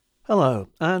Hello,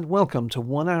 and welcome to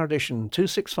 1 Hour Edition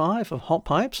 265 of Hot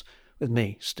Pipes with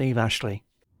me, Steve Ashley.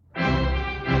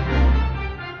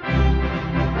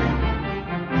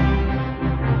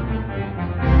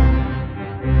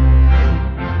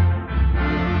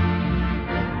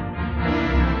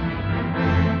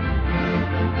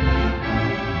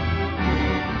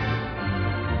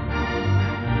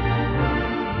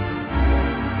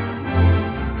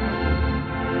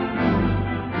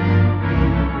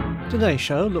 Today's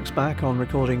show looks back on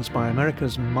recordings by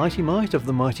America's Mighty Mite of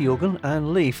the Mighty Organ,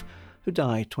 Anne Leaf, who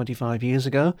died 25 years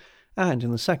ago, and in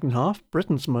the second half,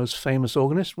 Britain's most famous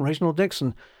organist, Reginald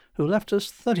Dixon, who left us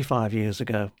 35 years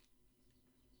ago.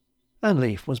 Anne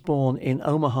Leaf was born in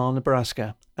Omaha,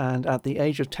 Nebraska, and at the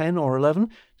age of 10 or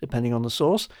 11, depending on the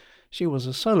source, she was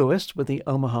a soloist with the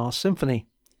Omaha Symphony.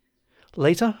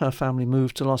 Later, her family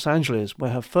moved to Los Angeles,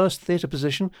 where her first theatre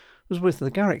position was with the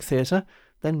Garrick Theatre,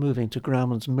 then moving to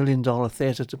Grauman's $1 Million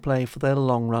Theatre to play for their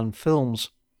long-run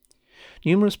films.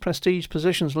 Numerous prestige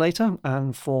positions later,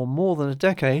 and for more than a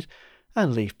decade,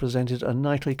 Anne Leaf presented a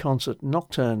nightly concert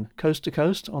nocturne coast to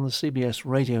coast on the CBS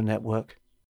radio network.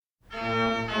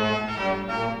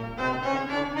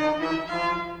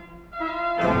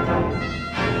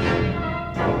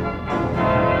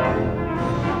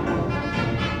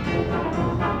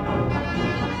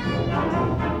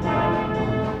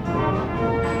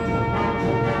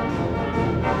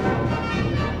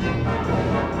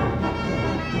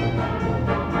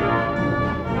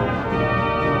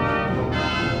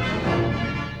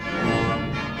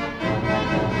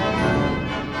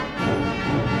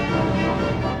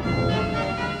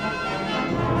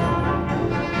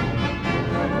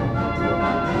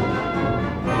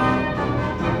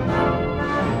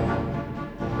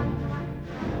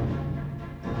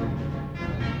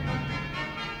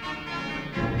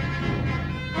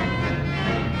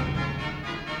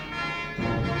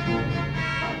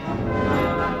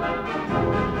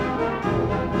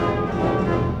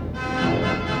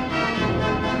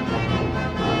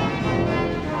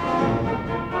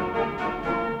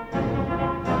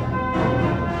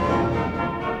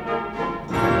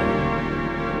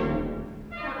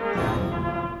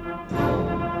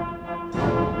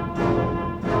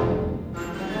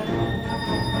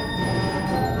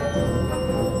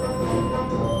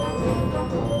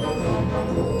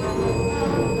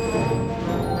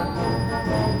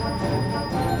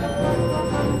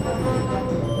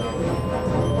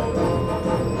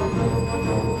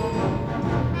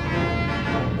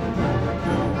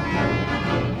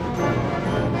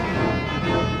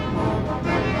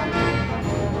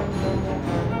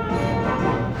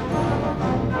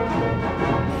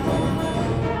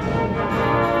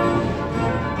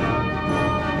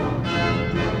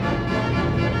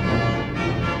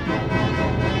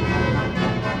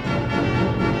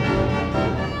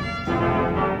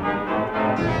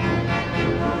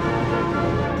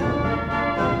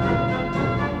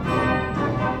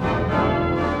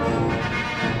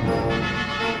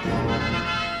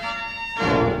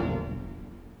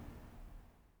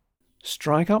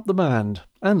 Strike Up the Band,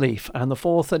 Anne Leaf and the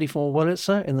 434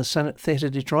 Wurlitzer in the Senate Theatre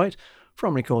Detroit,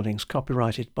 from recordings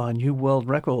copyrighted by New World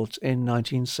Records in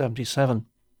 1977.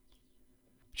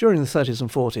 During the 30s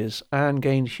and 40s, Anne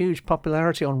gained huge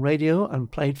popularity on radio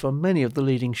and played for many of the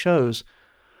leading shows.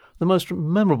 The most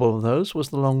memorable of those was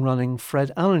the long-running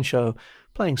Fred Allen Show,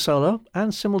 playing solo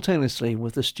and simultaneously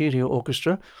with the studio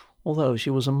orchestra, although she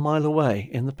was a mile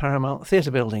away in the Paramount Theatre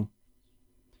building.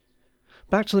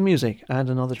 Back to the music and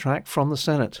another track from the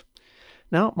Senate.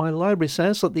 Now, my library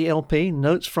says that the LP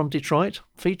Notes from Detroit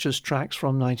features tracks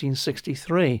from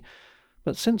 1963,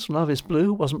 but since Love is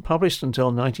Blue wasn't published until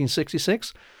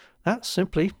 1966, that's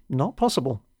simply not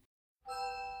possible.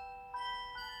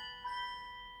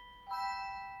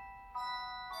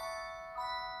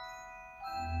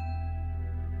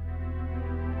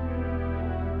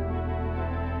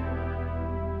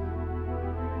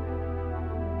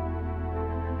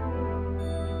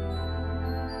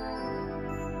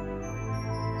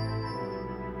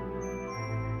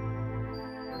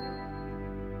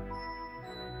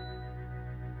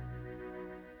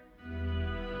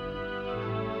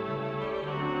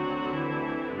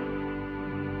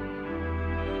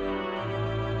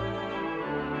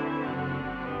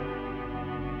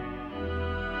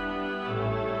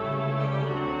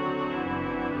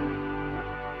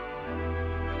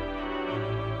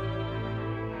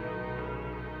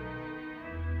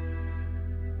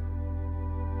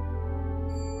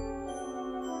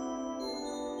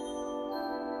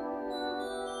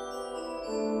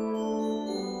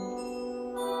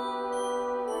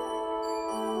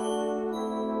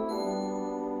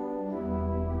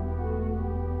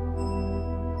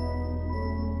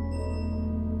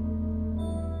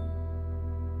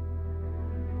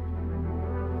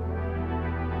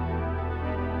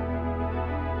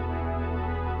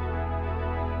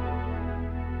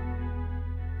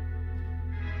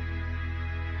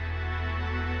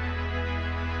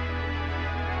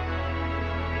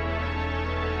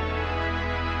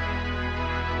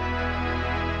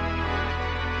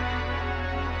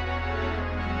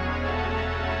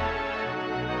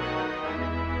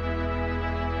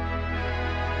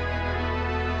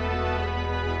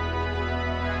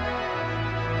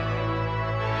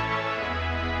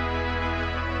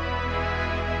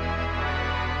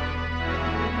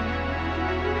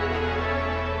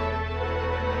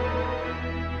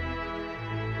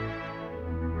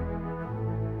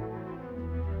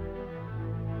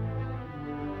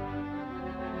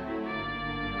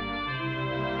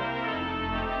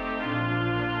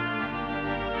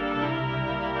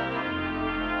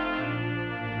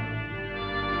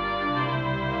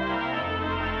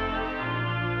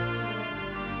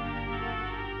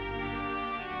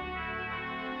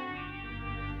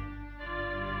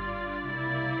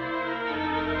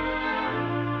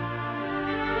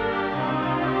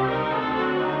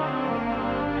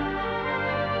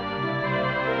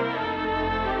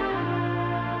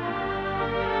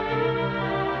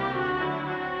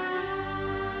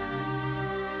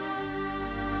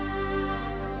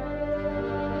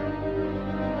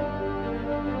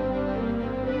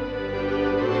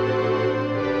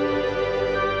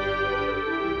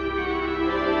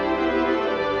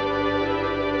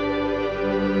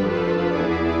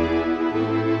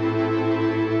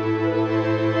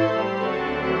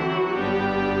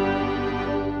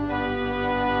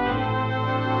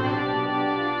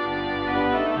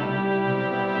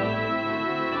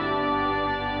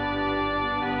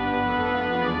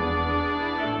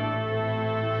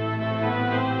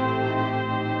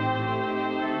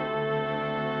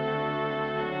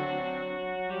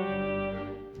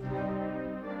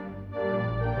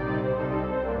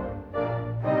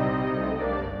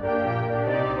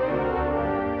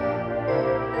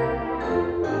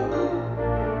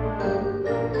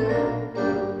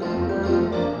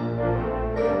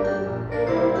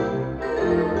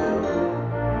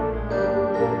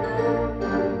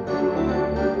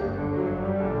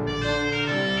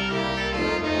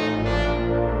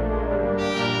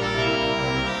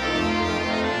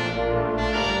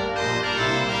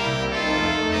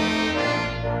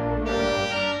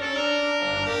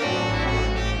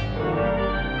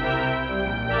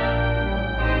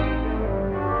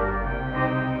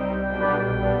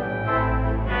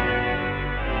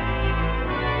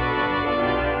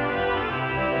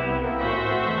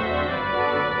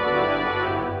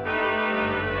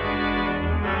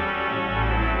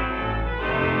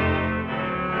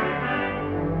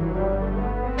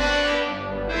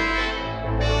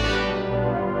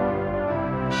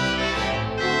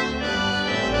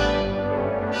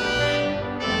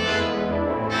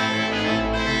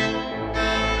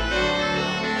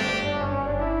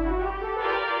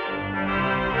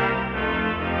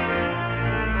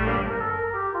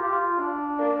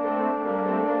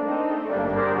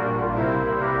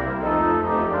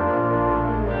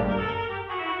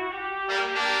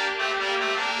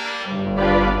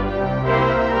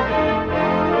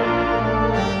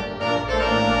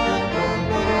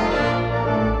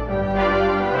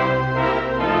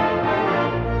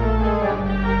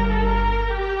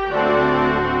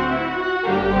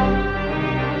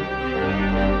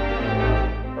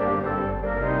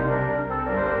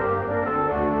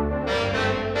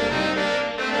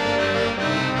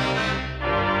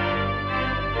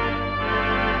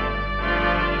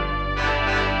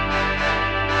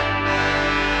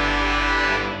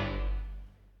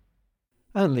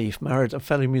 and Leaf married a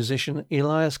fellow musician,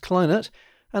 Elias Kleinert,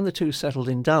 and the two settled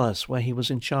in Dallas, where he was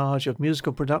in charge of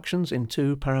musical productions in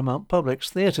 2 Paramount Publix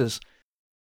theatres.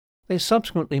 They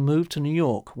subsequently moved to New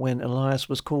York when Elias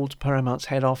was called to Paramount's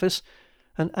head office,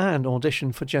 and Anne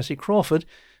auditioned for Jesse Crawford,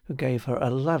 who gave her a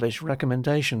lavish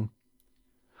recommendation.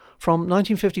 From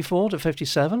 1954 to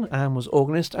 57, Anne was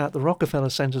organist at the Rockefeller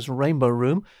Center's Rainbow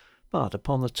Room, but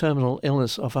upon the terminal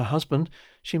illness of her husband,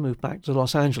 she moved back to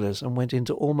Los Angeles and went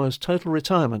into almost total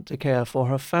retirement to care for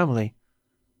her family.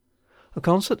 A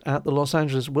concert at the Los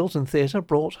Angeles Wilton Theatre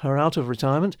brought her out of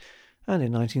retirement, and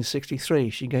in 1963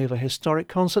 she gave a historic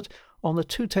concert on the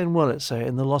 210 Wurlitzer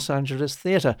in the Los Angeles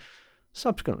Theatre,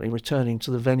 subsequently returning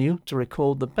to the venue to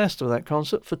record the best of that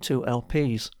concert for 2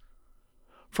 LPs.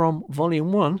 From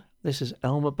Volume 1, this is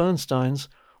Elmer Bernstein's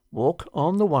Walk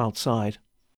on the Wild Side.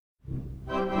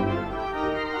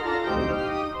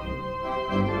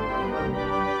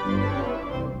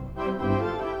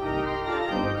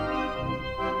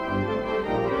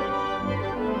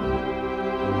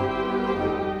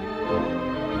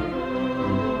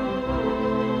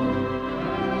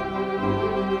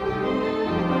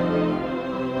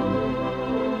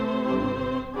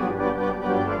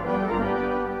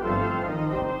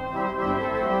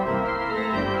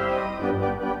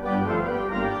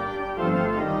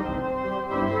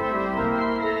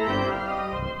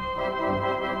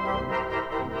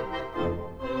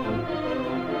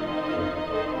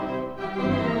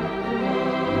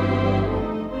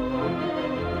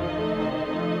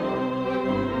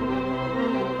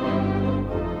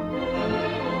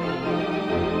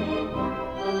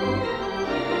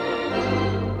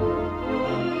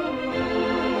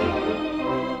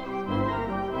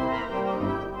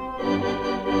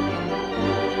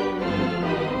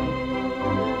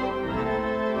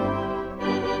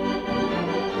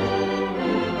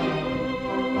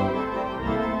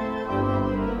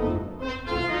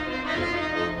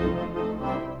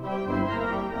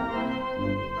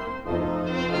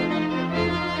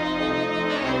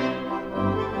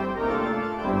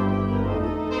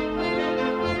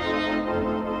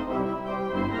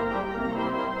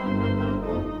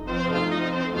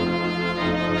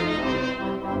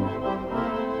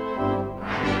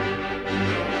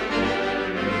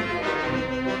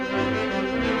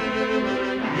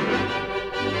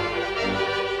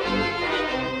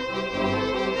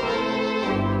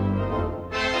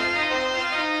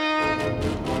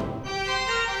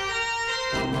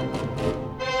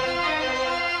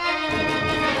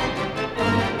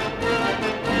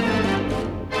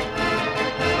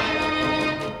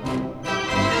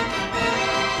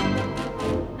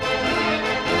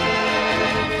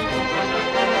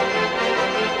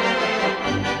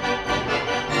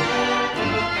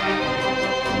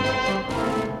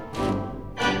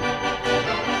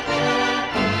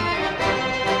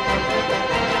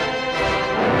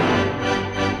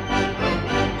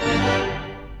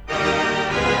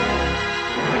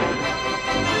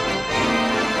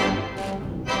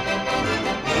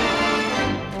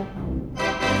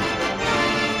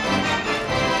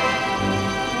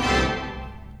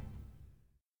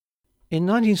 In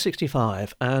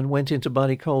 1965, Anne went into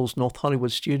Buddy Cole's North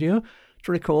Hollywood studio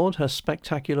to record her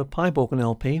spectacular pipe organ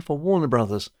LP for Warner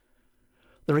Brothers.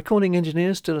 The recording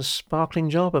engineers did a sparkling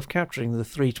job of capturing the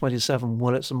 327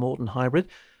 Wurlitzer Morton hybrid,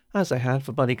 as they had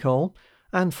for Buddy Cole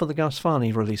and for the Gus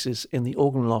Farney releases in the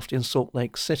Organ Loft in Salt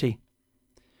Lake City.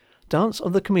 Dance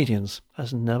of the Comedians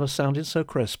has never sounded so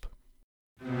crisp.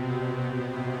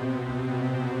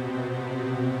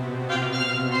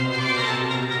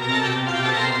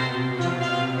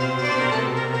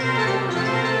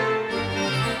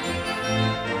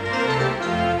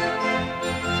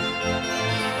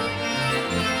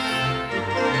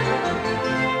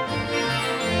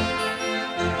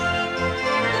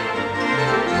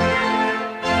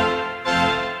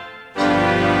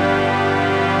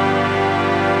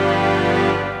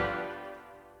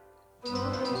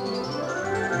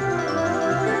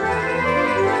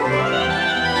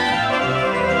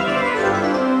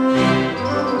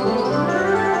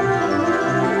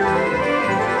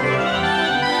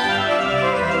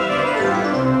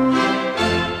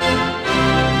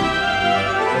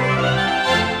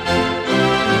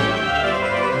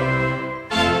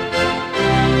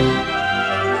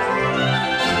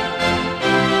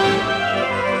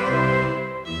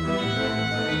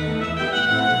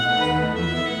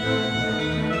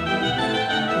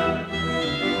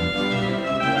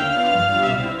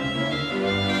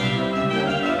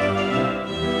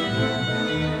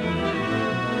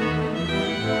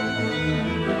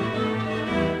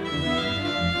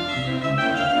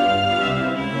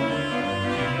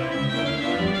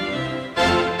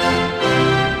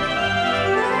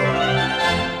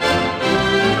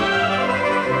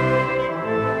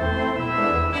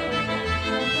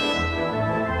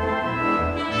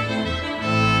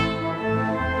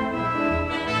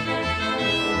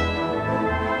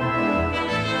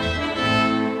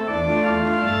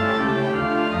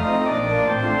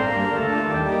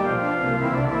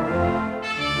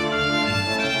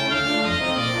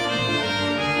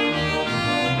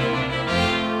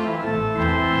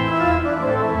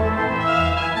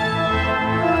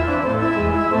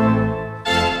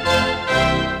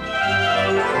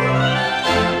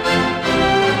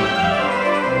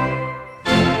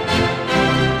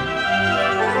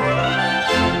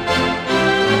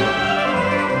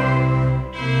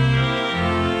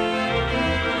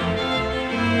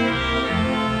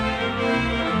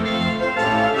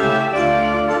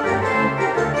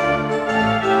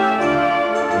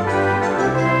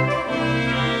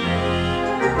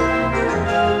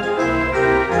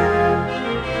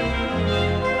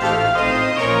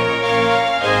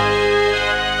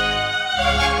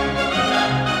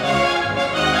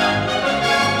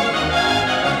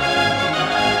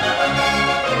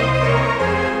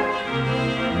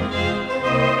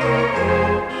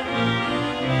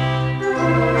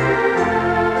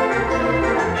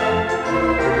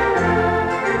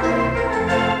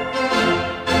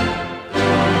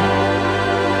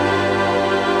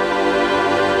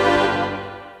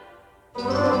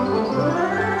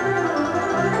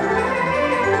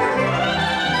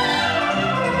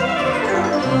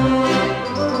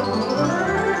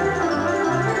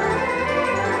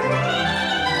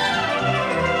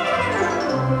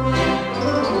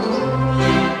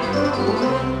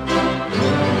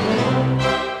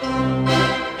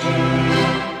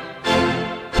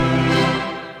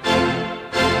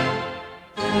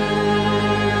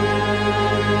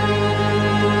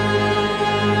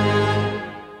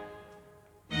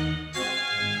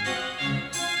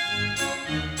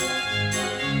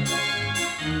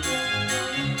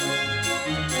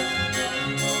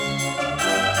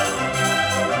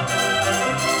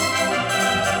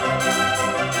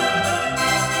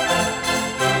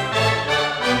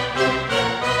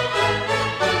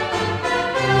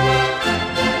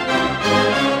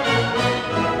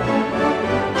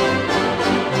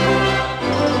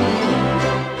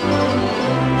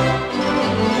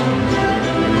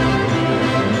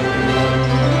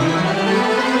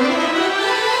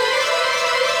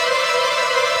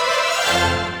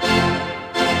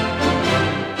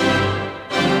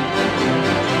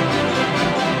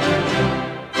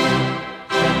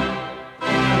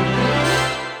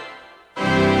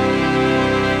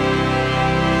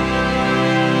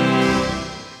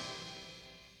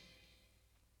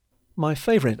 My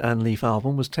favourite Anne Leaf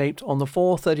album was taped on the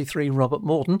 433 Robert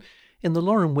Morton in the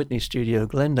Lauren Whitney studio,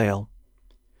 Glendale.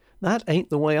 That Ain't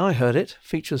the Way I Heard It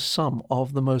features some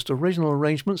of the most original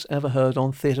arrangements ever heard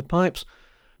on theatre pipes,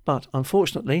 but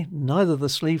unfortunately neither the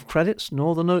sleeve credits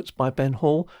nor the notes by Ben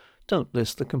Hall don't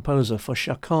list the composer for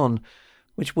Chaconne,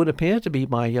 which would appear to be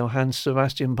by Johann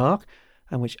Sebastian Bach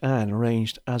and which Anne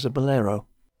arranged as a bolero.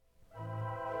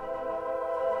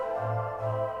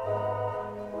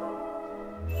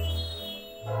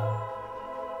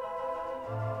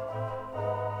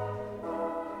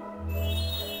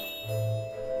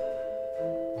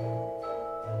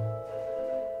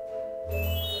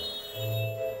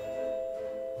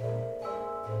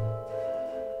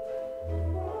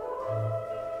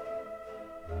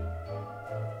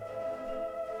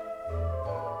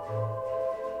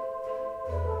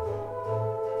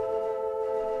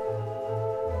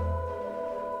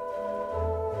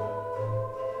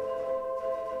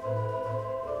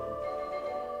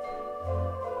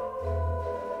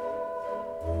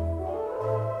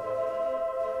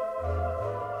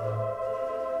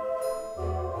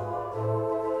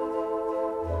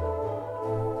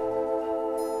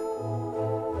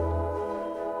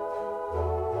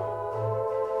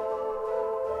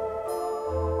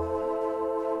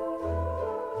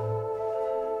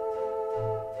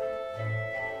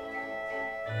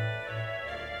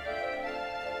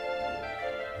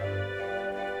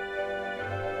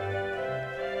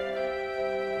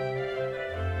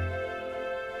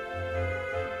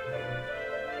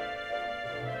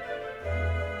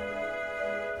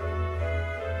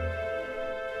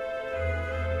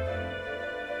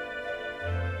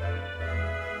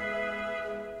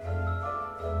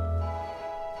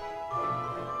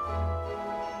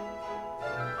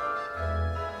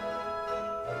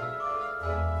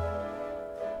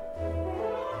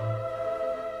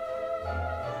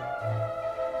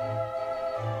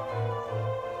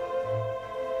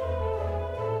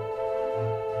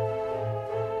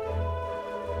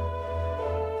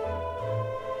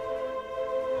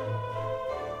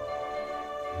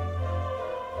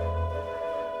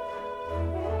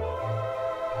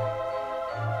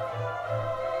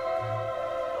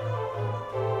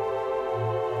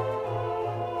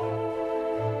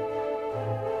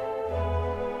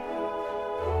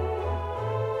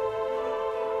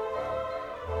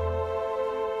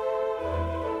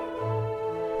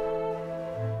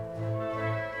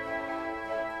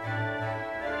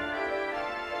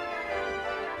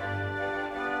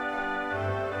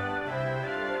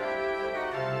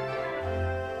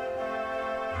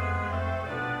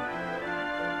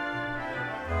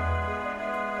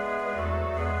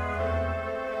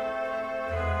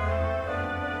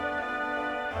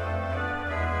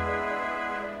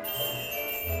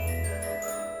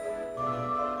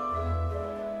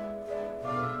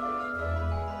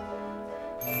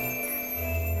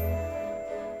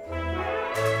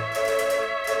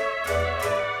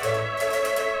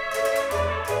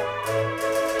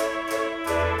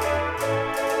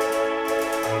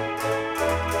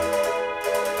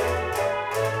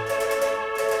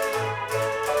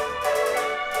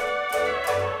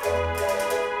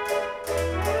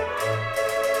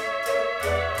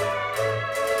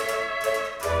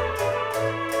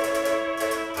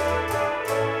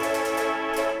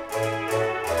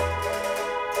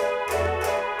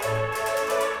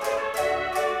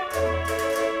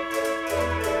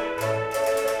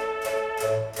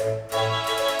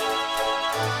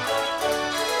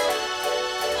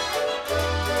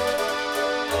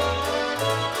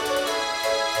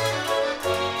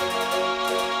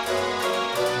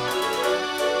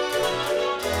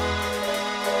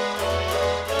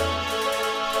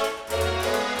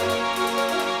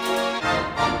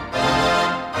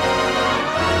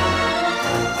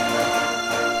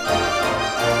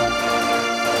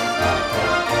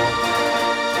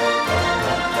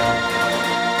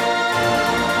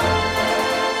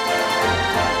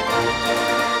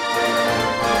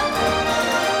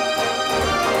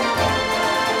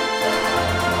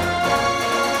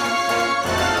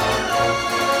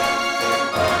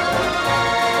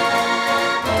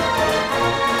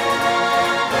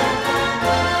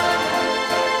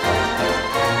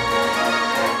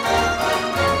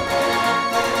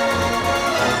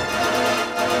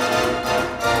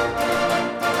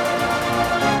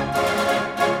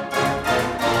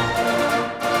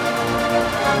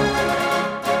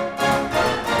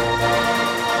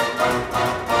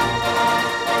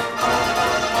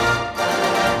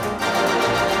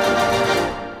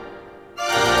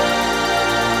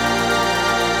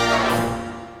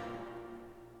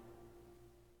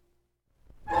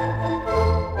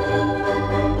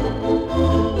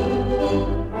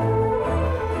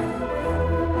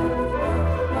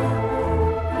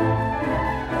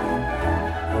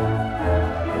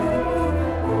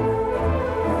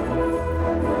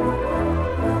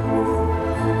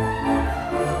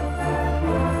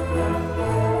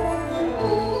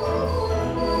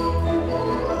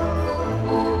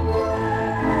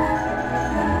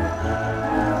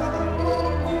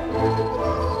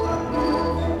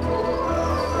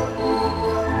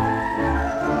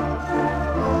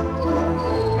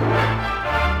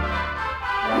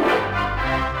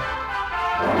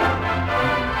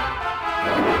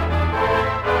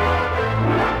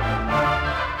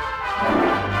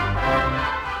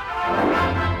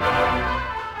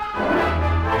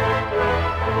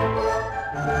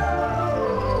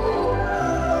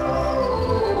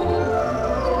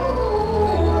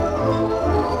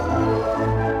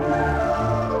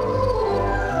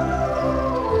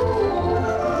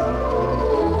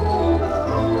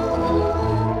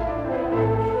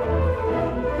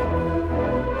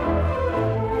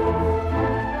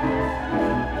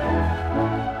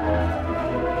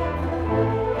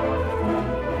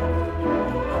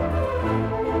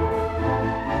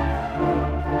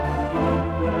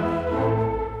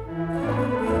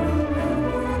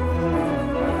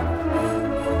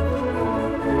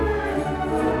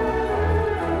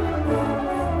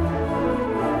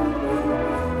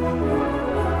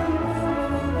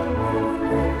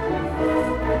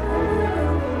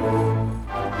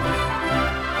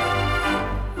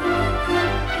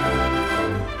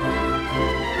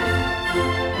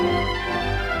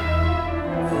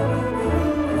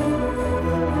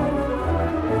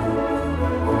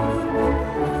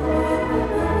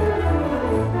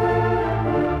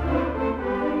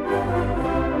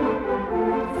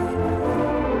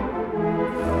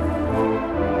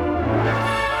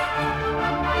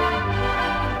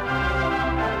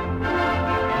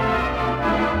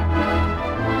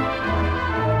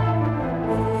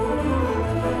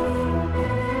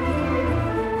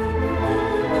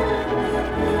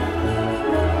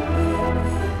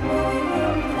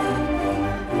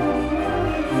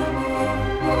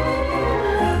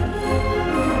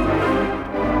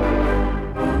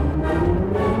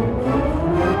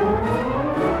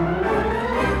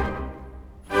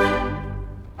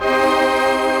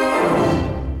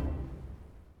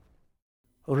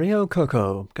 Rio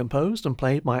Coco, composed and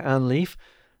played by Ann Leaf,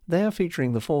 there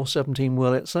featuring the 417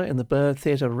 Wurlitzer in the Byrd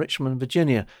Theatre, Richmond,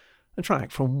 Virginia, a track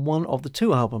from one of the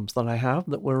 2 albums that I have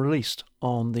that were released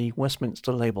on the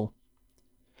Westminster label.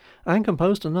 Ann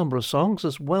composed a number of songs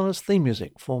as well as theme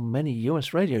music for many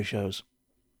US radio shows.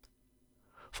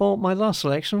 For my last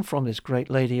selection from this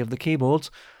great lady of the keyboards,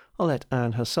 I'll let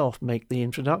Ann herself make the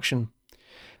introduction.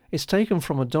 It's taken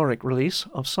from a Doric release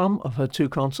of some of her 2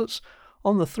 concerts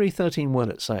on the 313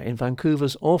 Wurlitzer in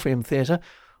Vancouver's Orpheum Theatre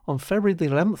on February the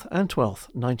 11th and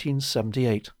 12th,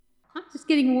 1978. I'm just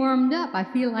getting warmed up. I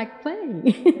feel like playing.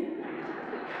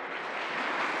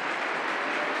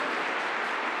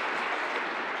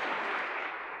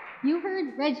 You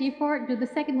heard Reggie Fort do the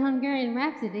Second Hungarian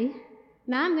Rhapsody.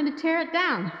 Now I'm going to tear it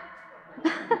down.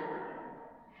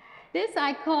 This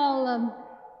I call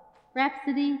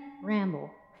Rhapsody Ramble.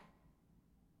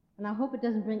 And I hope it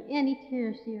doesn't bring any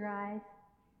tears to your eyes.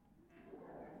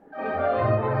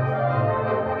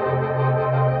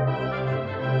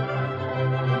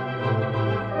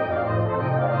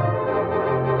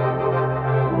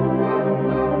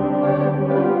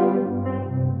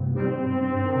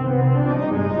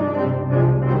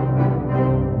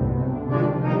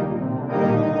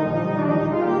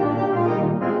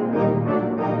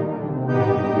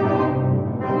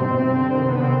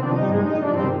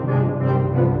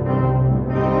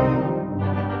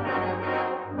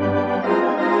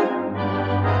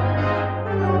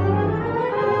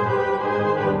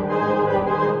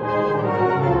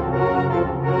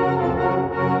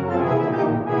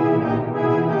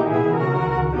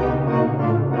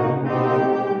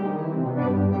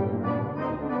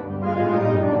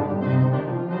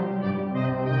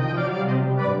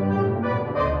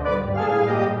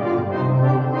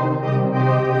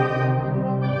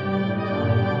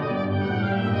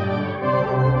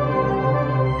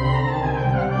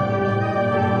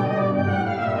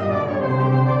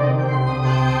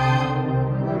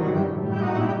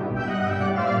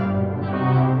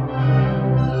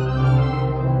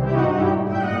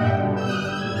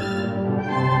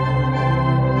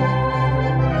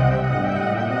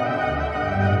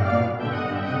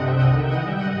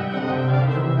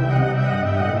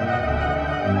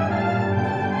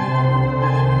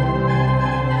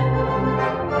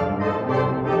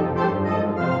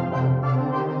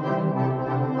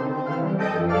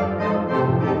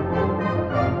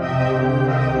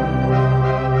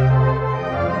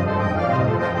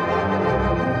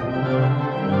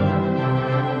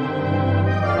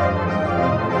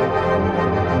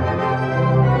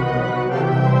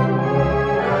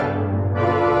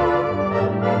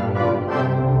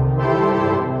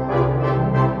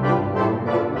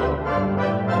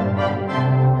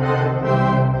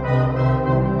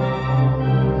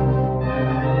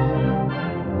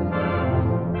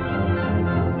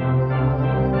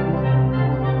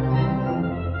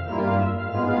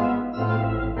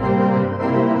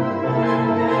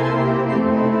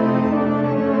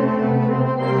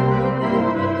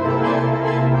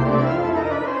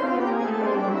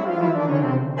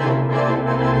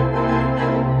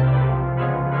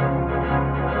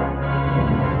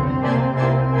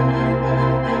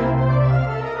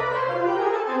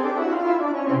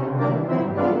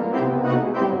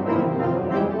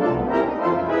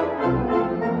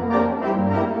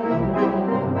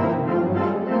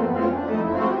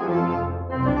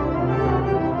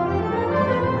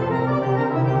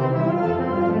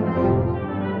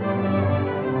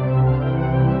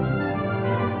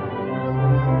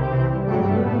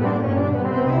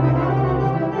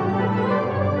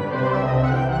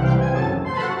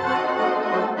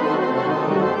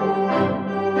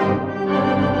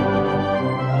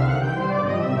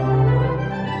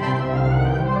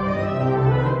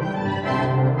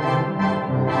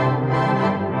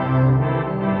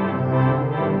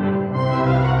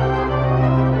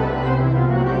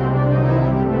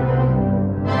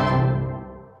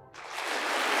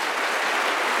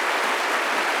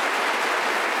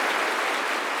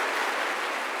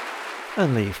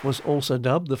 Ann Leaf was also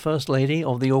dubbed the First Lady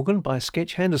of the Organ by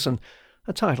Skitch Henderson,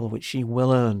 a title which she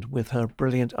well earned with her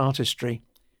brilliant artistry.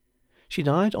 She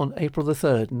died on April the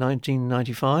 3rd,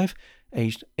 1995,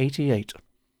 aged 88.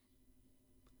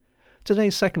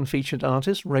 Today's second featured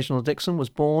artist, Reginald Dixon, was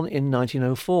born in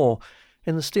 1904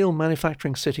 in the steel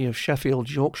manufacturing city of Sheffield,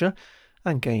 Yorkshire,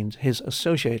 and gained his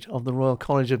Associate of the Royal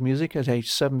College of Music at age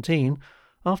 17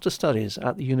 after studies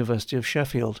at the University of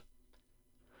Sheffield.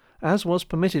 As was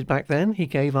permitted back then, he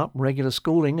gave up regular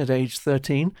schooling at age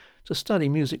 13 to study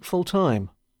music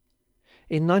full-time.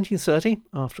 In 1930,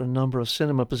 after a number of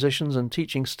cinema positions and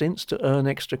teaching stints to earn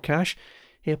extra cash,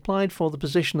 He applied for the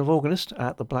position of organist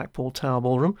at the Blackpool Tower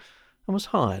Ballroom and was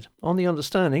hired on the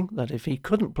understanding that if he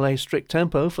couldn't play strict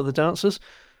tempo for the dancers,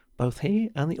 both he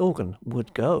and the organ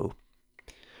would go.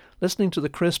 Listening to the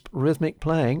crisp rhythmic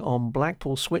playing on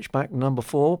Blackpool Switchback No.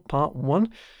 4, Part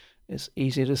 1, it's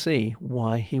easy to see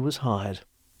why he was hired.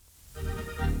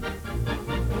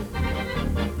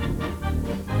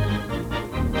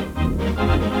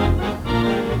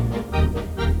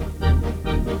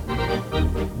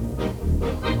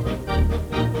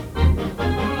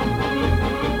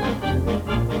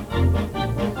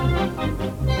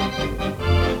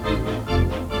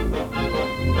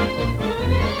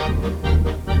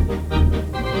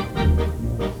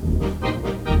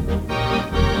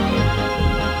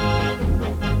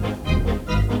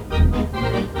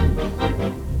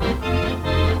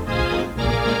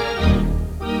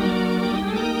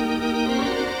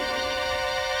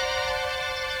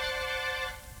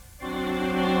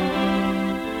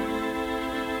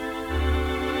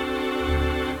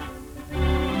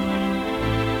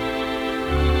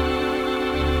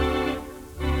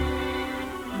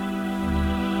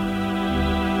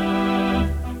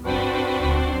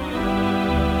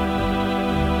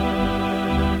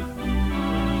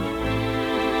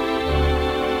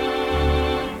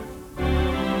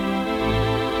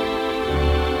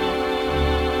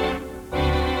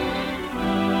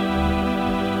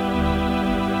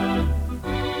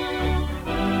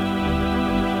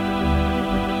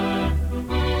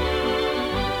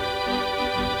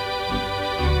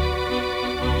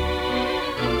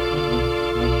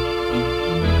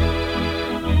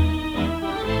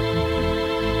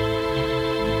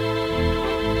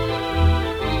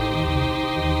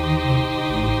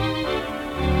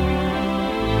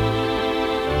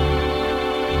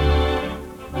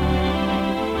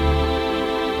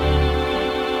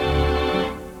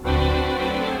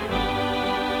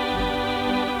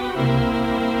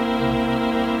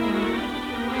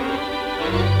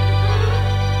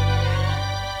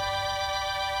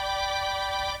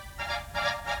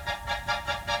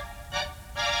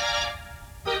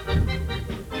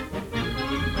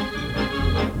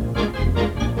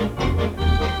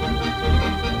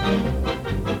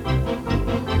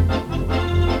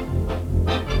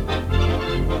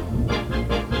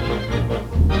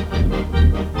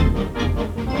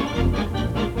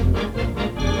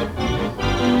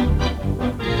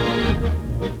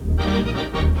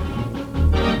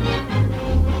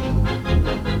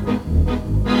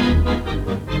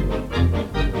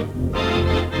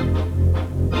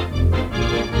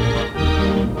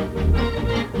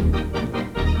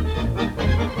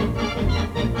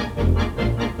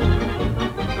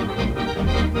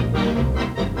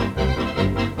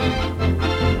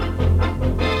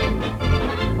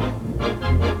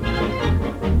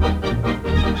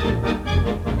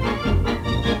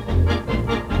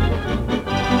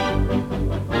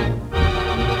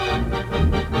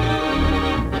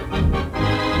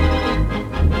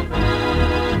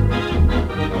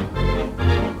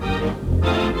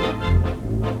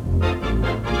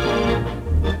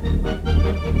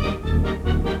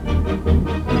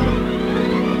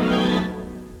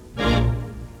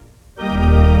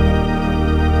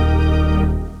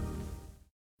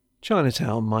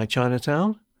 Chinatown, My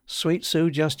Chinatown, Sweet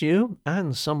Sue, Just You,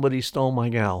 and Somebody Stole My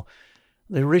Gal,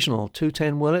 the original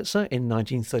 210 Wurlitzer in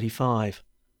 1935.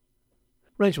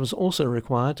 Reg was also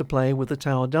required to play with the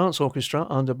Tower Dance Orchestra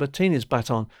under Bettini's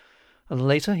baton, and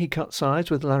later he cut sides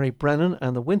with Larry Brennan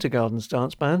and the Winter Gardens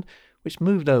Dance Band, which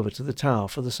moved over to the Tower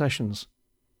for the sessions.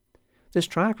 This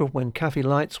track of When Cafe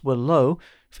Lights Were Low,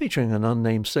 featuring an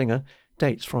unnamed singer,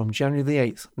 dates from January the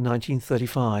 8th,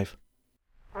 1935.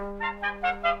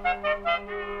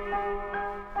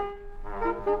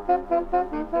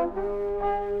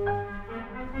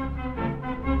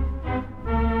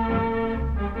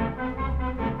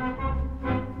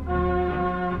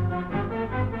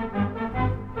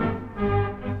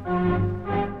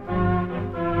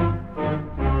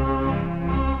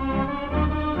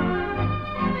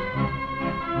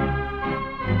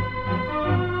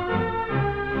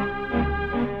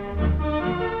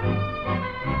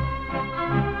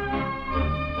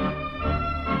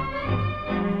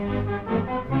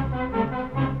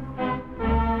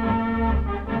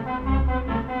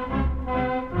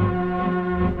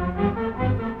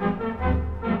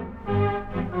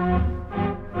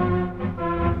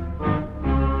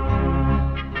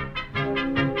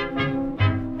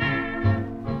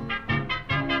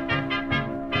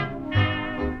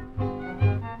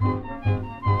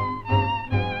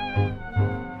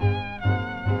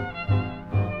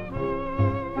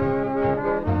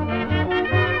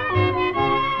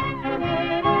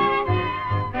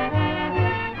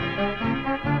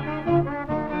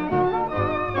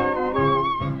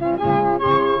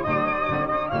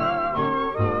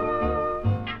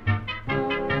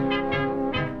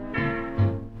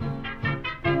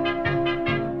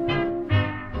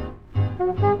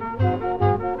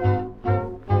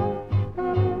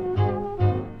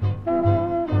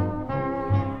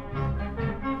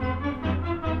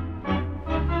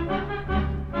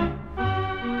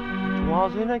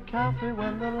 in a cafe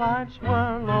when the lights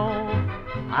were low.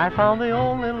 I found the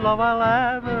only love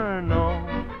I'll ever know.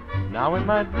 Now in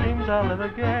my dreams I'll live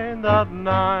again that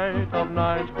night of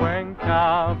nights when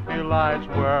cafe lights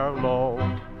were low.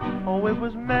 Oh, it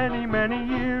was many, many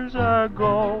years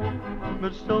ago,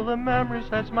 but still the memory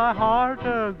sets my heart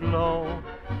aglow.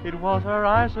 It was her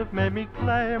eyes that made me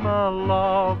claim a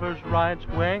lover's rights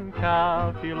when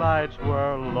cafe lights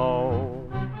were low.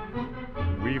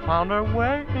 We found our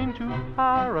way into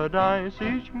paradise,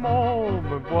 each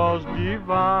moment was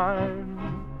divine.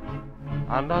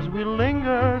 And as we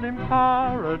lingered in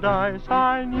paradise,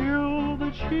 I knew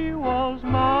that she was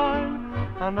mine.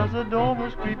 And as the dawn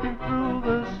was creeping through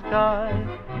the sky,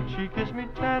 she kissed me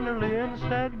tenderly and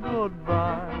said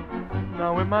goodbye.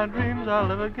 Now in my dreams I'll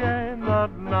live again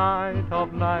that night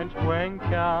of nights when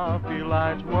cafe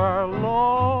lights were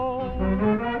low.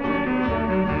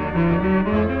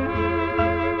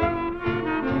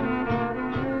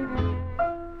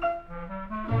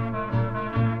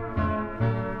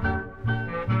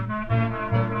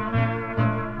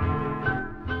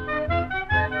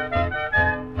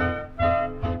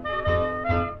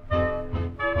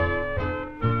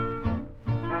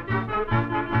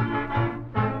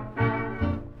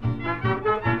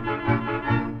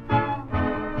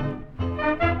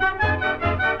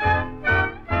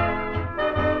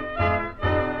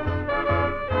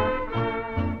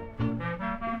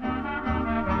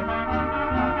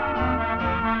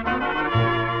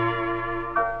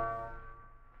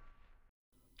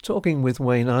 Talking with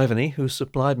Wayne Ivany, who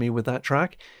supplied me with that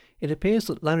track, it appears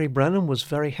that Larry Branham was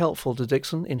very helpful to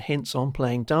Dixon in hints on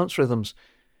playing dance rhythms.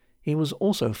 He was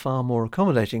also far more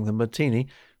accommodating than Martini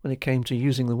when it came to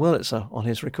using the Wurlitzer on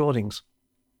his recordings.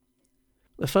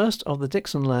 The first of the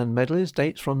Dixonland medleys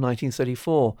dates from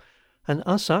 1934, and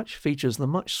as such features the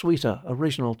much sweeter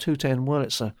original 210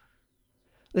 Wurlitzer.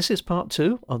 This is part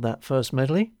 2 of that first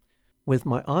medley, with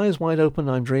My Eyes Wide Open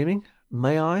I'm Dreaming,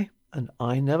 May I, and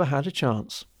I Never Had a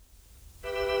Chance.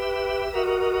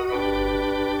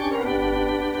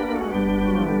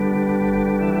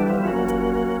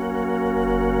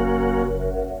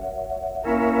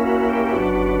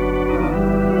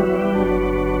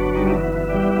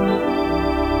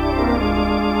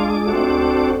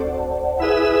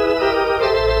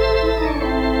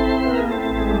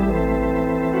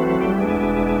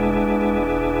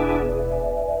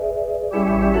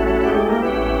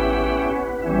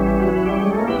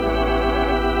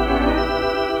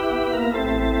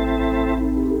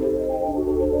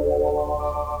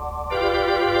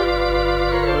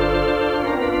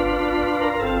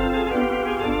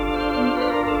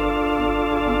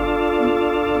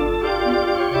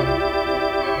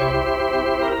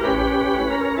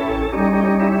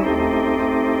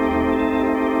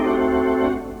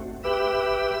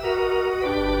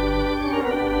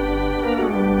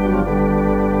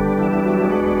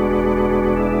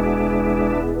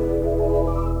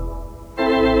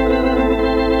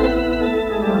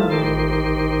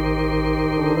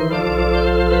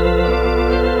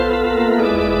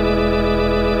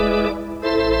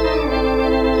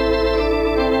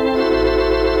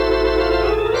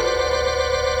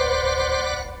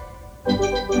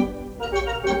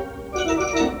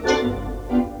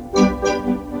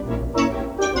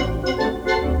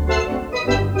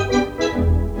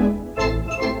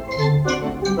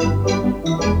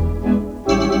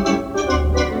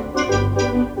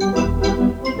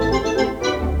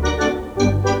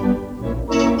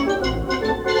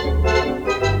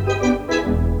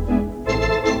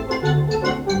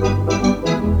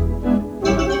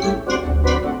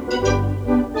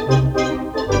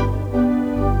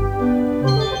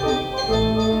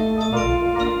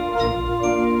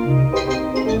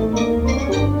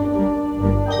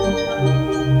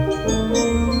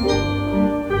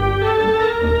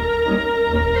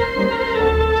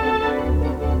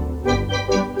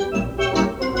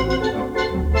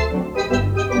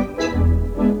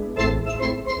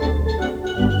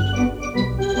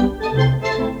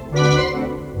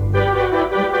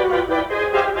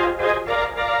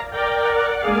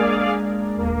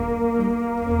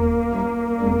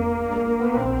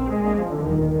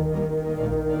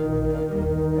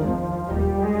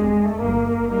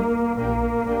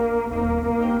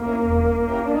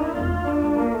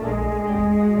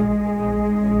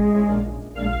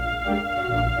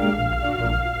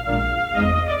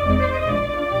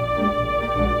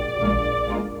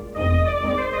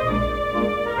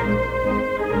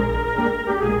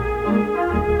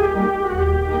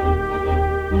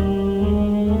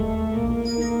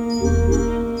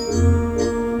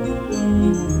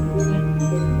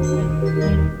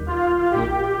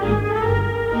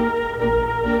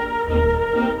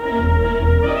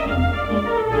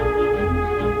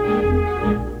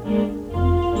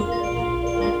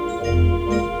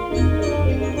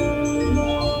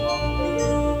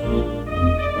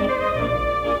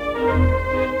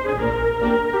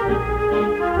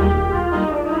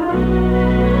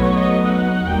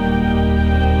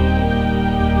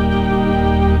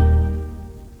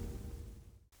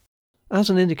 As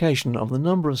an indication of the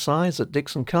number of sides that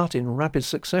Dixon cut in rapid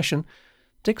succession,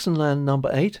 Dixonland No.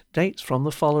 8 dates from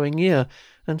the following year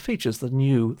and features the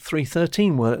new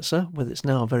 313 Wurlitzer with its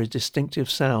now very distinctive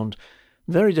sound,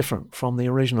 very different from the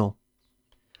original.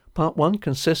 Part 1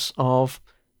 consists of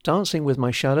Dancing with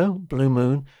My Shadow, Blue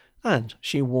Moon, and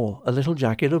She Wore a Little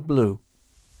Jacket of Blue.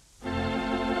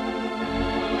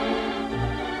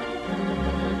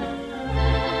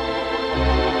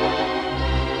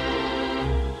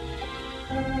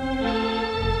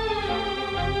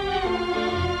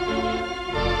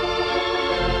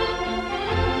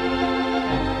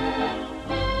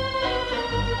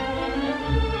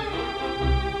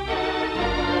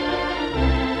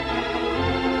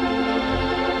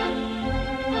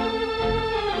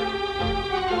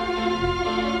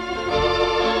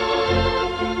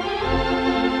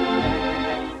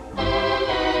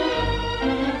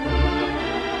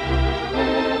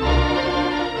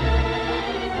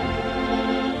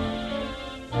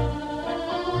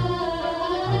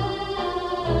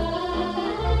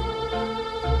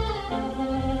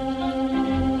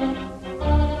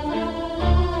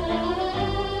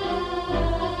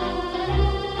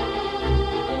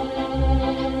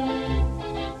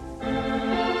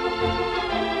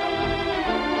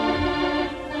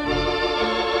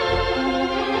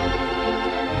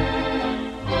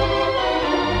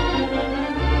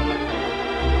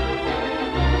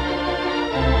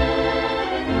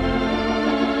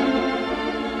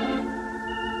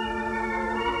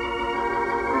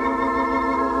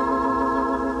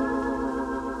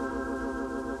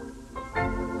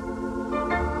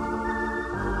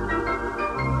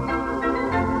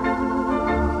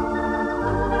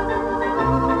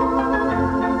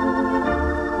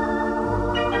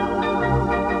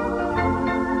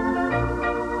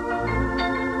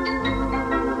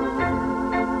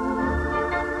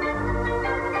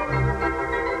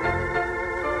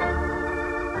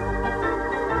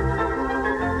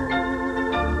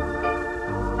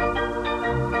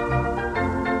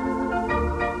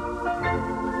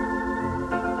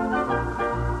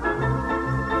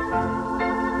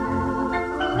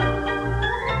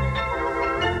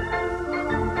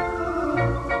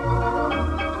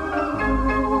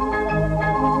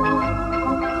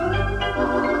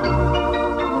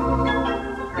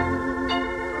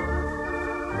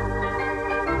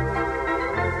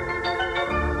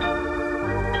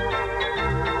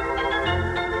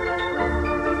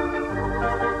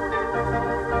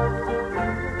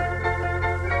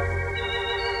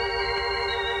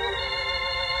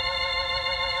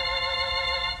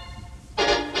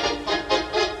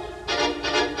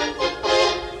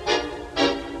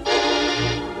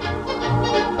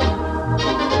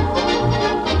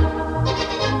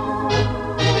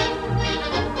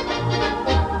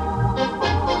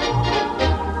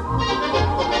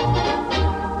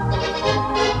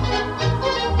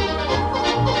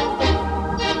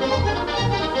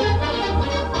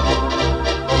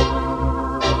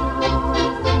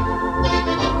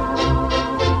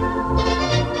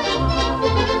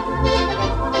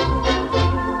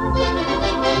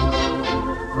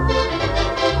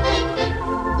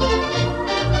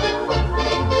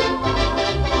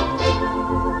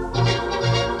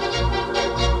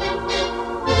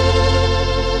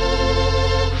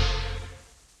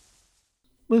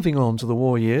 Moving on to the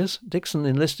war years, Dixon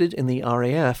enlisted in the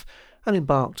RAF and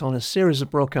embarked on a series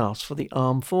of broadcasts for the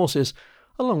armed forces,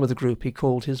 along with a group he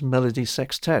called his Melody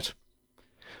Sextet.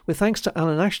 With thanks to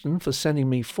Alan Ashton for sending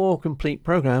me 4 complete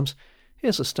programmes,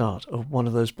 here's the start of one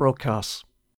of those broadcasts.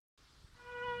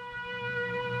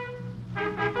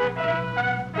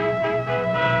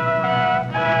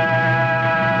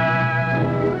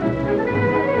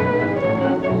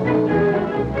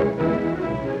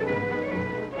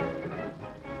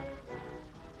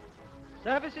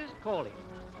 Services Calling,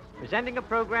 presenting a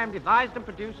program devised and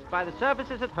produced by the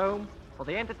services at home for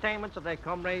the entertainment of their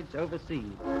comrades overseas.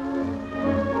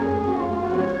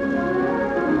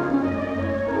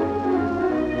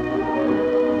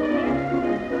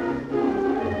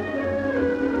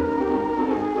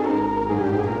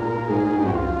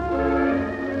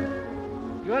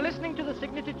 You are listening to the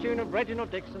signature tune of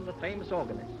Reginald Dixon, the famous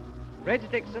organist. Reg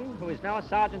Dixon, who is now a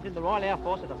sergeant in the Royal Air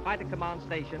Force at a fighter command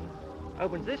station,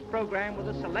 opens this program with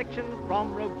a selection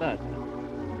from Roberta.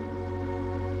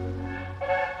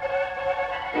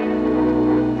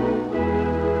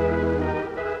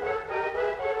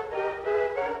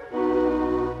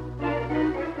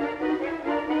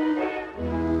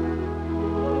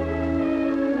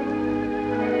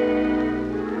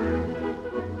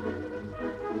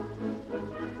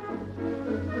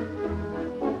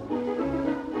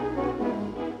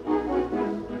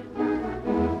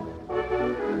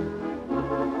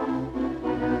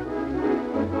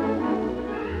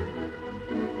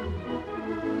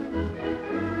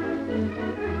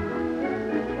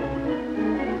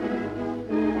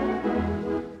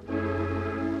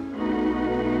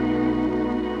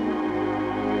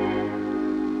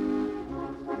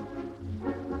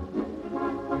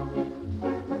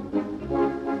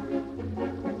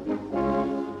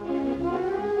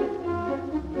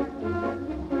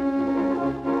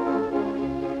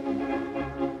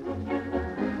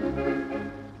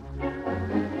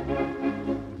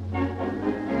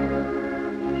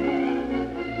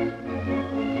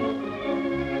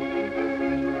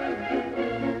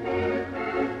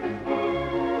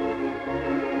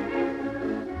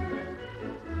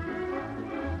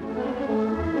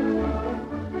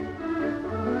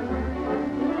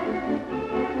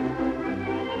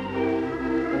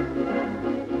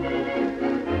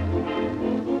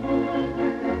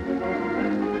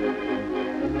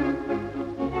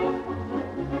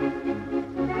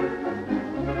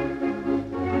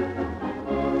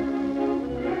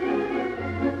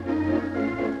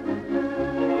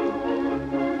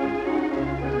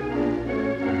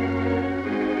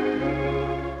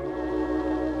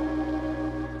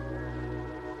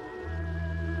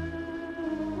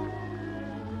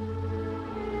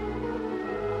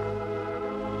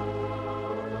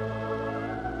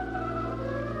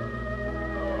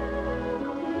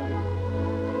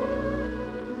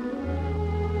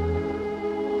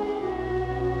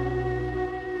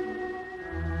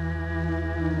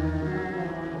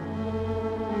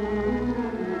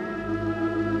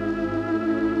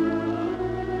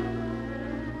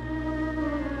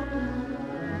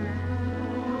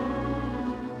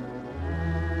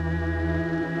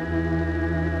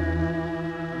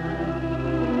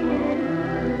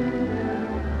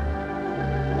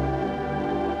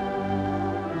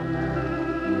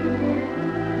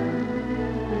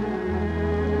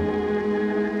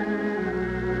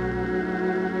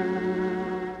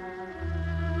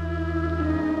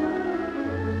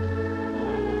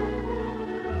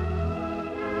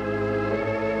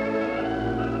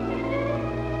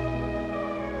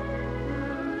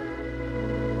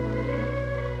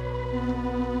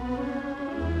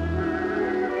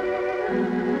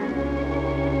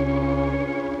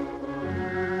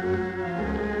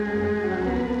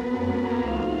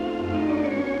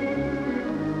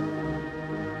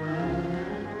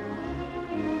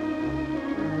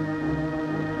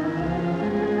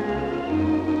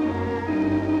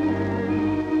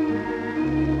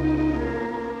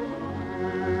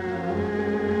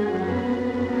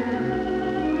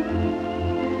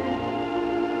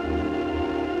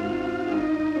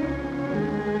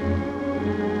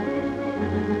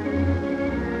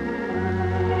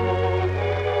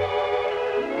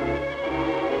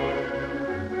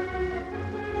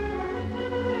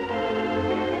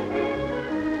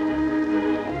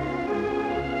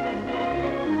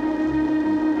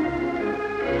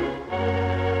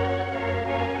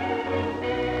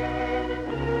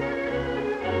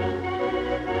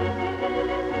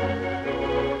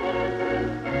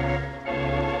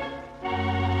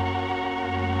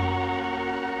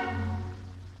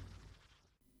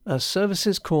 A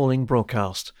services calling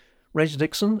broadcast. Reg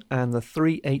Dixon and the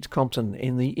 3/8 Compton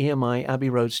in the EMI Abbey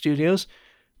Road studios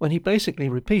when he basically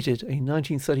repeated a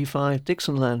 1935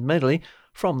 Dixieland medley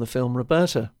from the film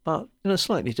Roberta, but in a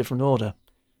slightly different order.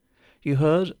 You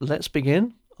heard Let's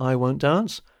Begin, I Won't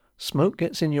Dance, Smoke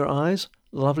Gets in Your Eyes,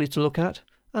 Lovely to Look At,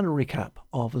 and a recap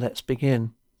of Let's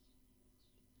Begin.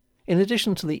 In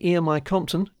addition to the EMI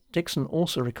Compton, Dixon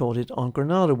also recorded on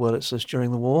Granada Wurlitzers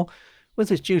during the war, with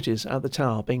his duties at the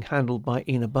tower being handled by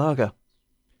Ina Barger.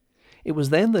 It was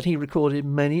then that he recorded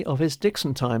many of his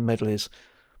Dixon time medleys,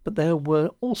 but there were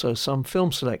also some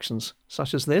film selections,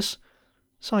 such as this,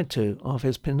 side 2 of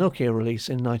his Pinocchio release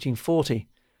in 1940.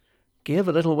 Give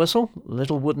a little whistle,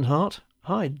 little wooden heart,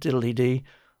 hi diddly-dee,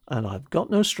 and I've got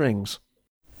no strings.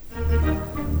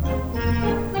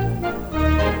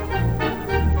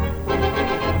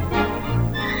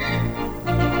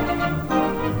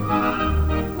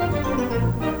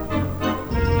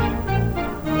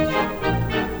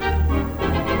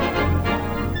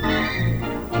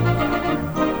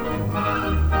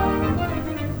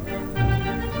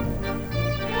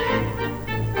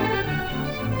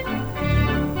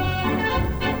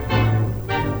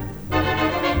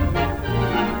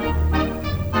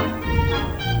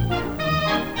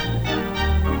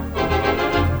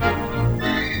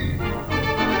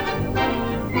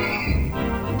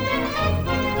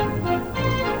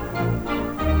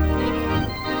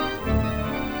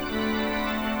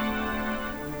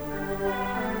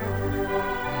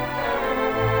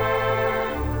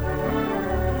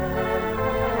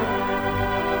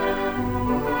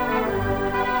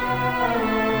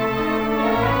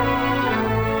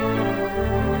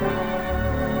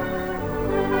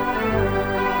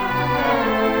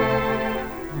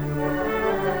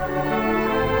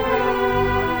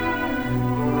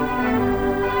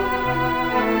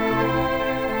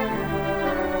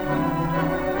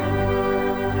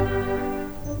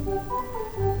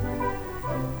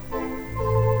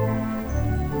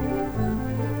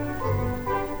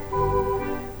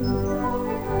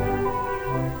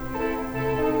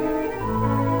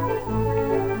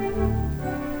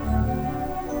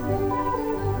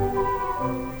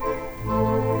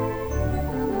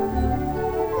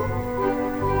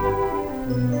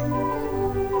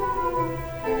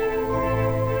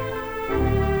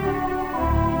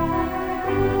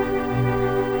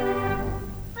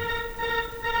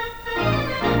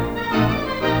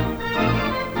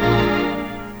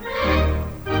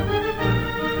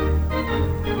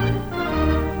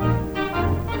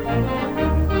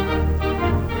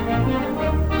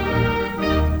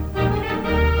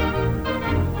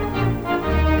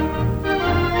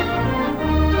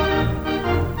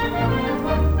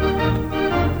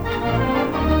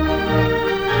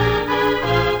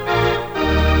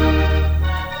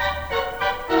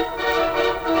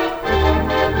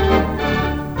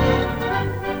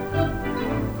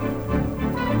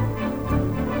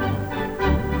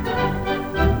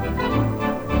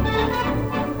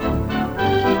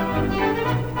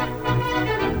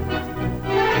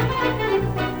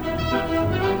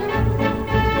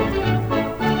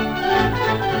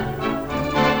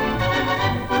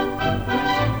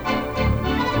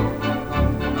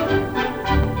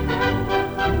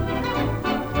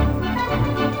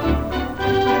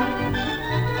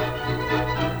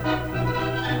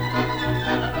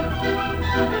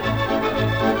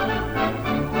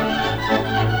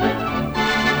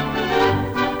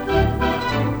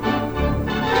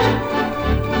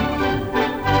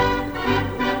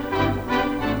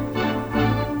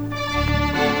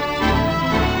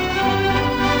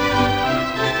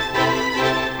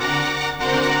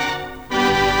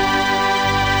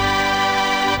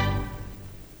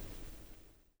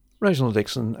 Reginald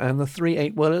Dixon and the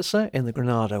 3/8 Wurlitzer in the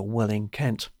Granada, Welling,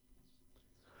 Kent.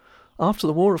 After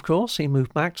the war, of course, he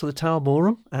moved back to the Tower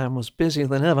Ballroom and was busier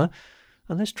than ever,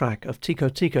 and this track of Tico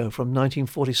Tico from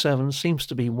 1947 seems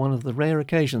to be one of the rare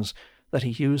occasions that he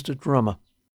used a drummer.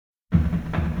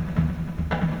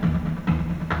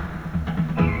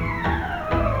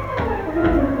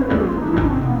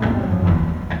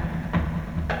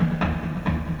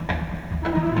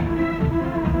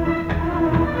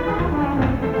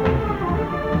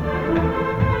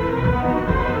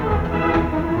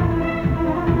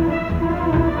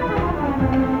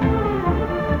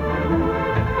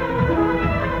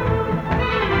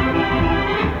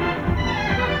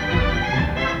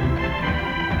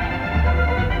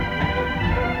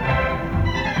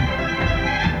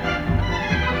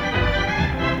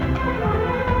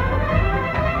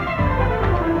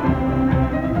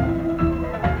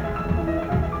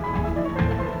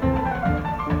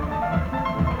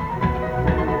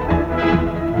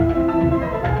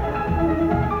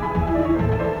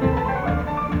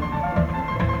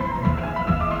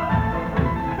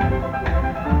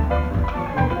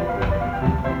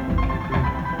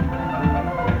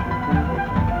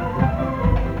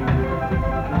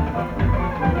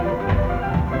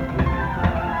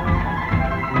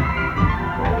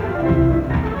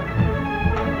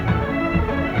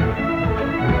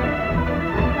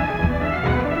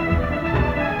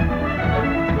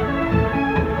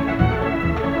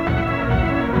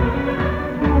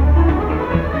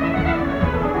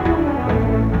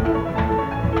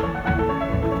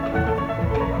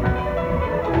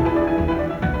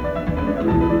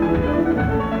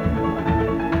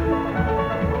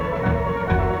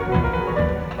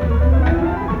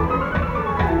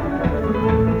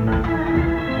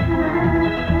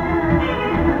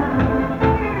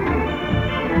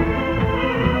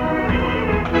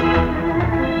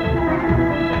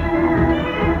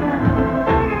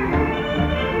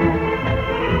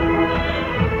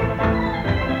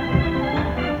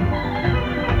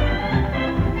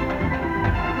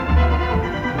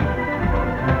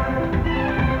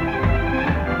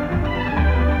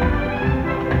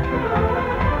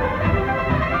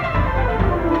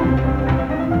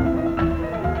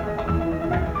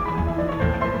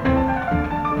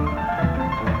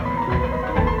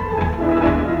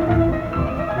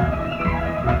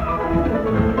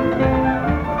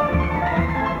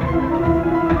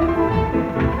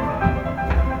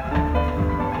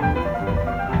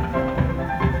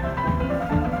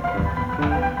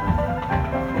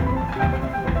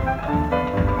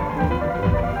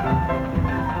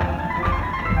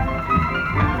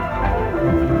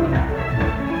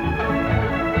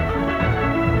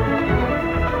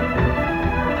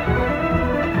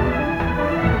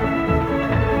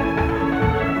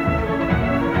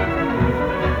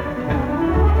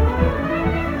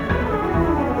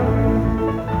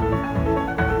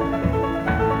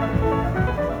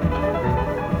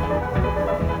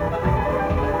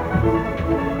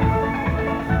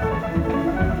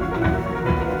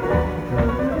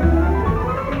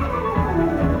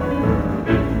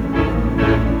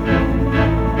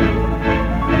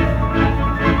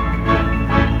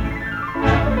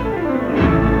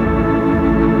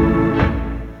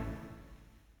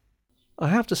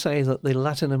 to say that the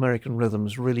Latin American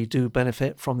rhythms really do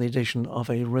benefit from the addition of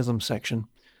a rhythm section.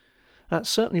 That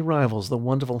certainly rivals the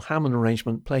wonderful Hammond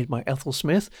arrangement played by Ethel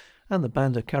Smith and the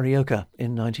Banda Carioca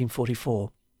in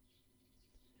 1944.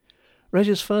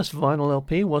 Reg's first vinyl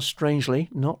LP was strangely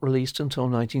not released until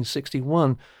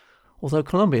 1961, although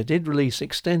Columbia did release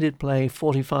extended play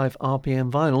 45 RPM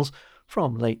vinyls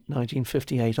from late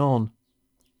 1958 on.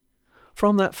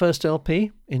 From that first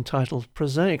LP, entitled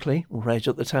prosaically Reg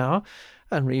at the Tower,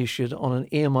 and reissued on an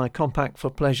EMI Compact for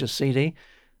Pleasure CD,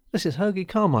 this is Hoagy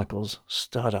Carmichael's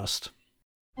Stardust.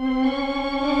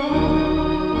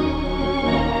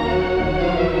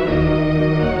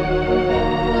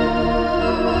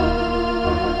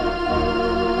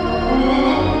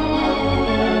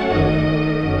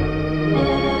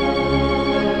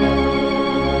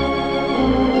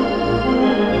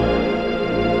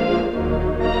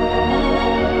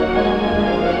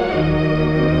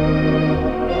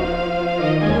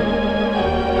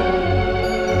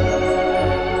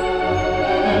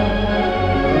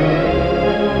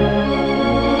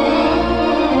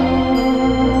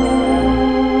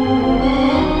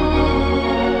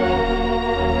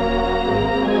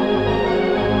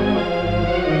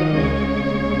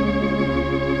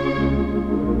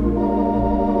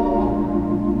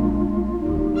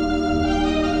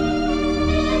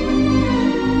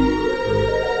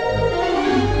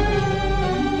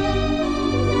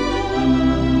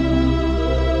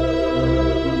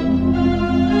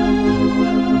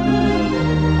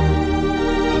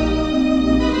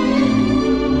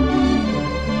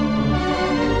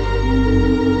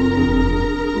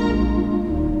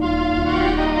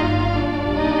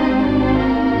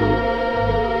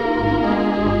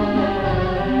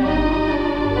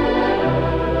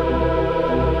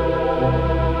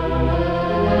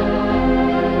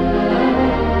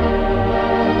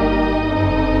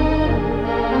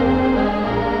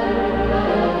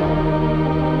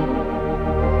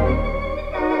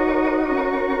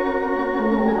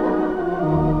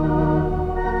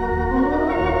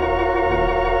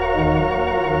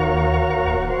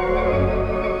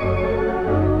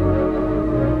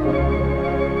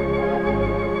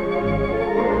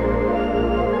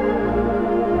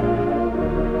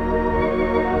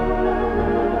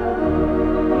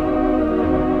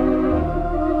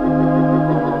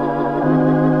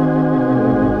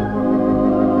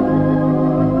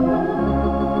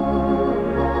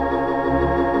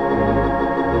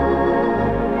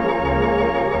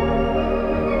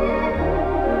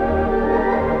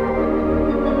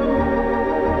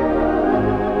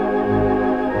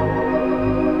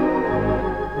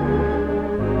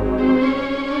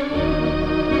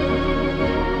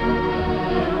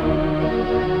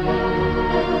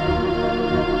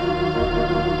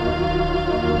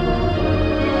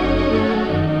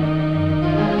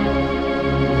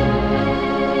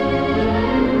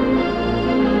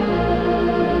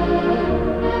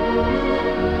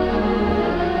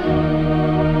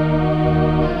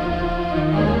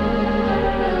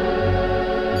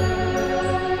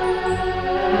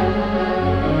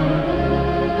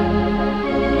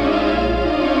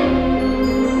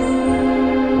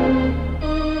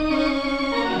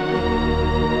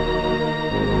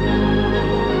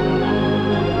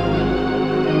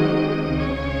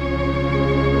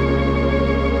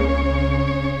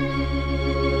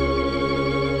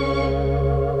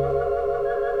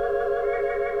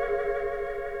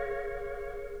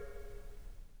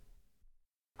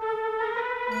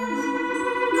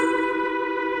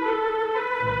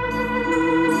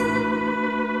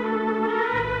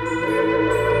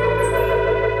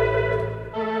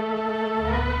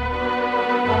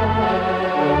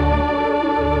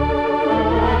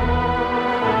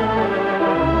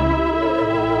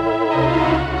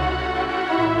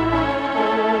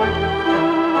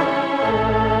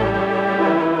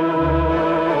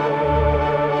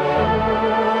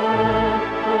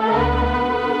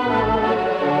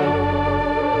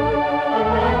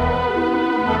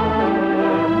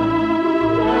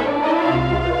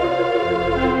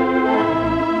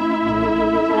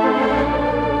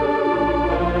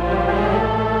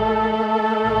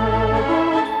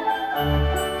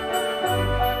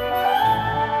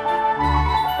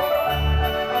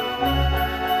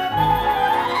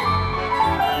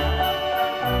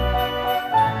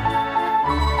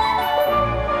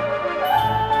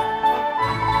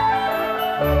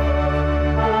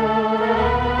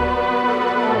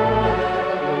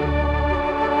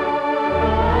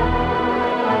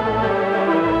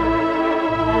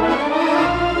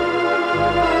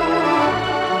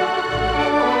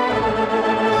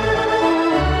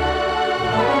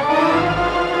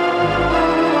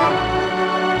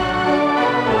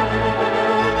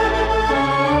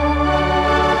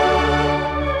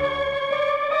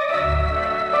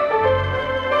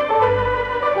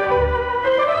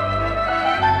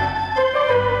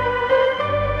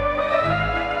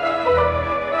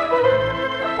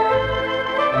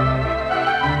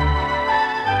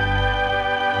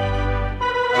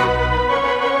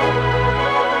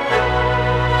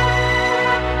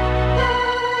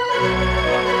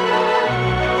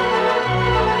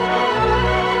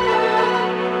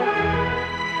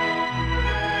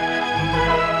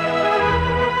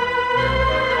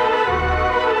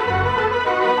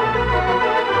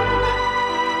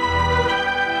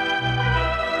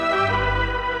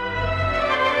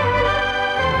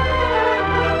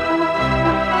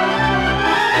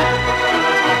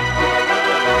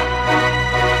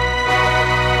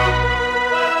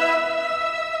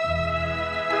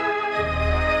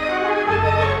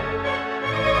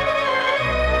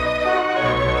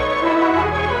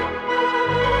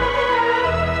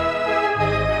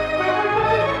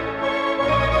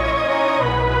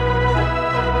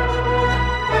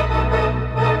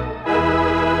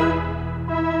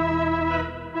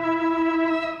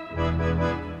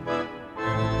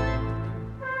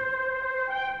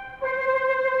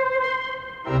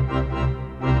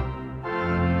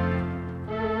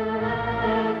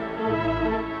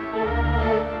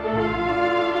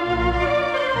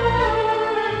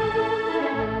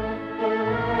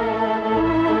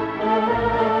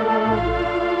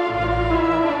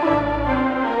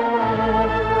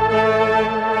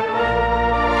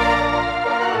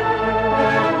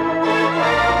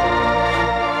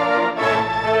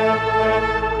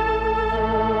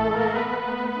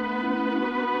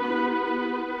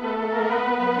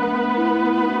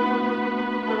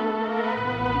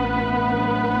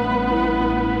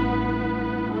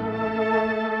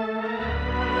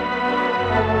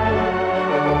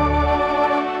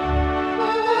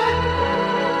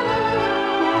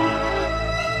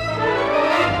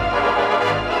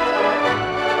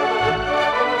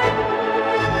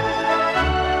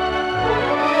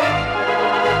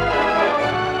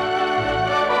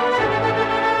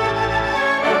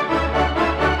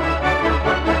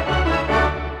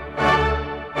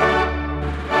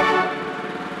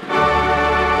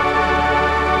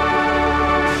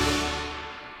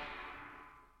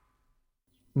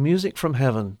 Music from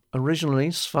Heaven, originally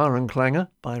Svarenklange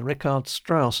by Richard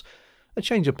Strauss, a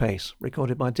change of pace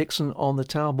recorded by Dixon on the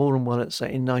Tower Ballroom Wurlitzer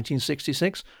in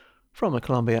 1966 from a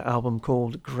Columbia album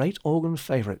called Great Organ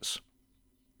Favorites.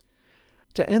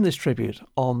 To end this tribute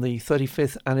on the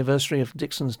 35th anniversary of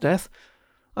Dixon's death,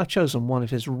 I've chosen one of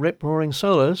his rip-roaring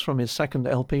solos from his second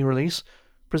LP release,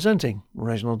 presenting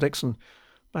Reginald Dixon,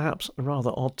 perhaps a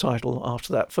rather odd title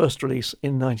after that first release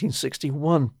in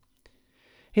 1961.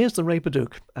 Here's the Ray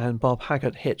Bauduc and Bob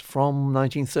Haggart hit from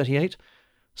 1938,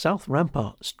 South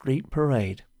Rampart Street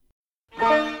Parade.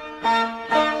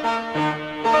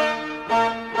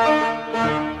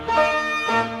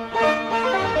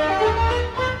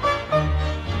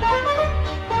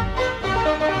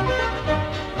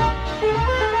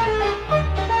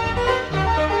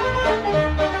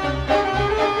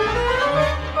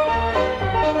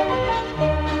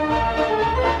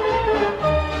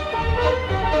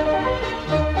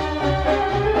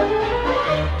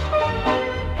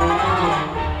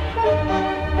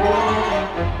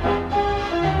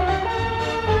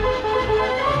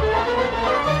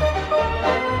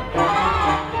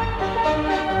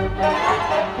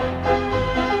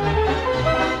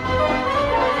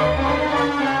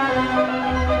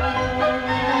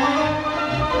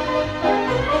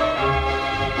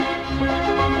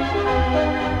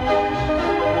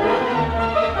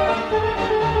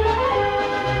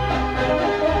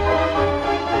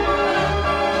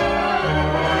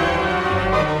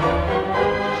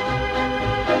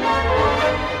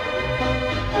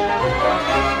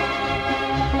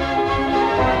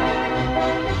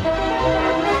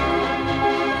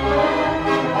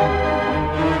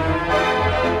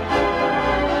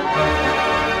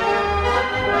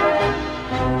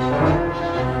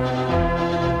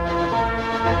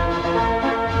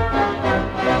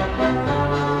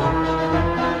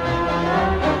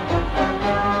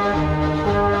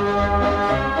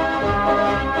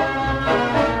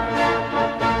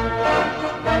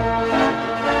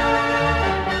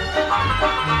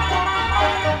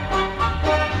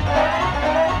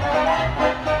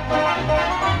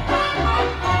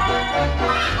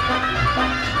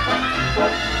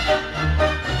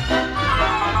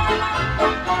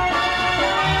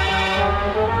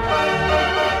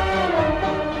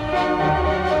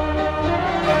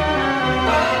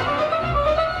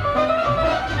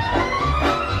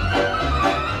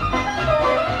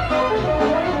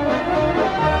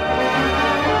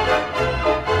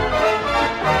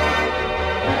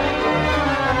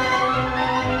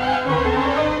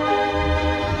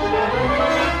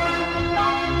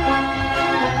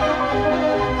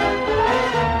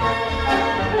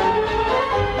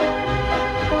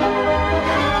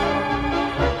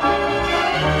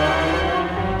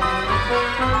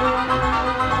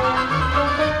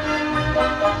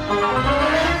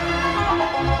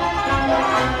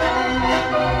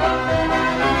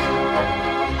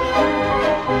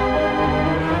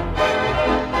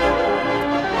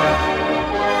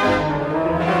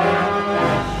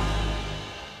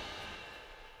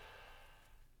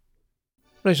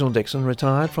 Reginald Dixon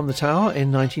retired from the Tower in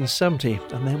 1970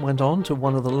 and then went on to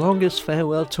one of the longest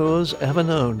farewell tours ever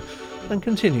known and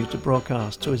continued to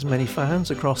broadcast to his many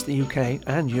fans across the UK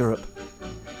and Europe.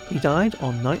 He died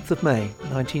on 9th of May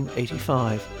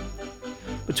 1985.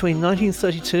 Between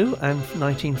 1932 and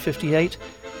 1958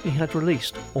 he had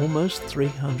released almost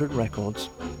 300 records.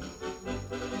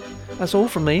 That's all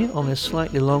from me on this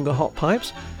slightly longer Hot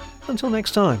Pipes. Until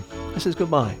next time, this is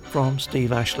goodbye from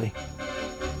Steve Ashley.